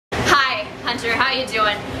Hunter, how you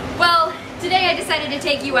doing? Well, today I decided to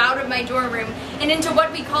take you out of my dorm room and into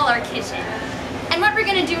what we call our kitchen. And what we're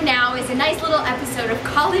gonna do now is a nice little episode of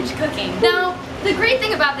college cooking. Now, the great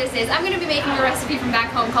thing about this is I'm gonna be making a recipe from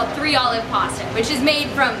back home called 3 olive pasta, which is made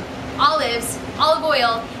from olives, olive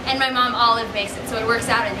oil, and my mom olive makes it, so it works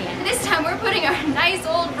out in the end. This time we're putting our nice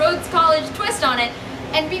old Rhodes College twist on it,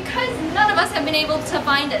 and because none of us have been able to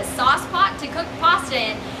find a sauce pot to cook pasta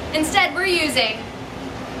in, instead we're using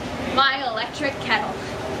my electric kettle.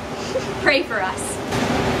 Pray for us.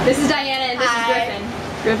 This is Diana and this is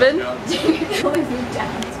Griffin. Griffin? Move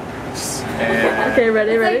down. Okay,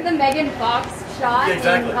 ready, ready? It's like the Megan Fox shot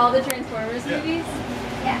exactly. in all the Transformers movies.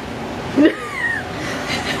 Yeah. Yes.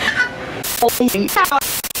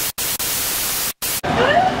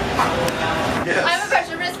 I'm about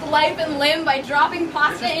to risk life and limb by dropping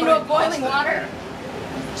pasta into a boiling water.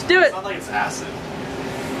 Just do it. It's not like it's acid.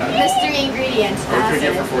 Mystery ingredients. What can we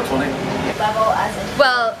get for 420? Level as a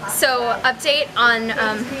well, so update on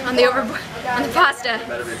the on the pasta.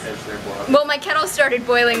 Better be pitched there, boy. Well, my kettle started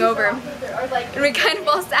boiling over, and we kind of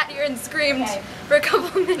all sat here and screamed for a couple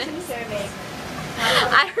of minutes.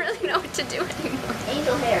 I don't really know what to do anymore.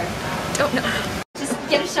 Angel hair. Don't know. Just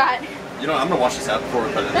get a shot. You know, I'm gonna wash this out before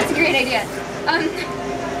we put it in. That's a great idea.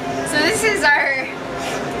 So this is our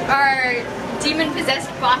demon-possessed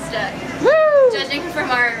pasta. Woo! Judging from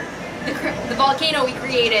the volcano we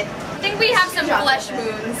created. I think we have some flesh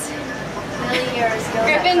wounds.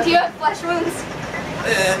 Griffin, do you have flesh wounds?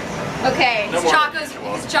 Okay, No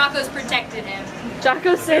his Choco's protected him.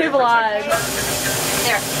 Jocko save lives.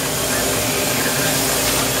 There.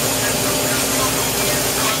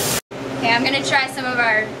 Okay, I'm gonna try some of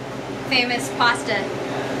our famous pasta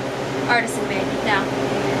artisan made now.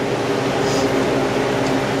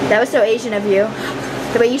 That was so Asian of you.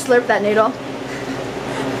 The way you slurped that noodle.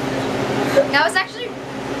 That was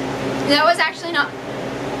actually not.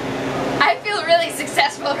 I feel really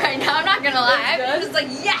successful right now, I'm not gonna lie. I'm just like,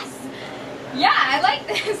 yes! Yeah, I like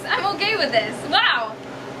this. I'm okay with this. Wow.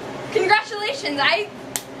 Congratulations.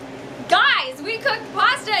 Guys, we cooked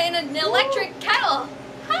pasta in an electric kettle.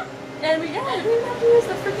 Huh? And we didn't have to use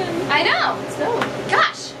the freaking I know. stove.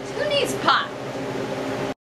 Gosh, who needs pot?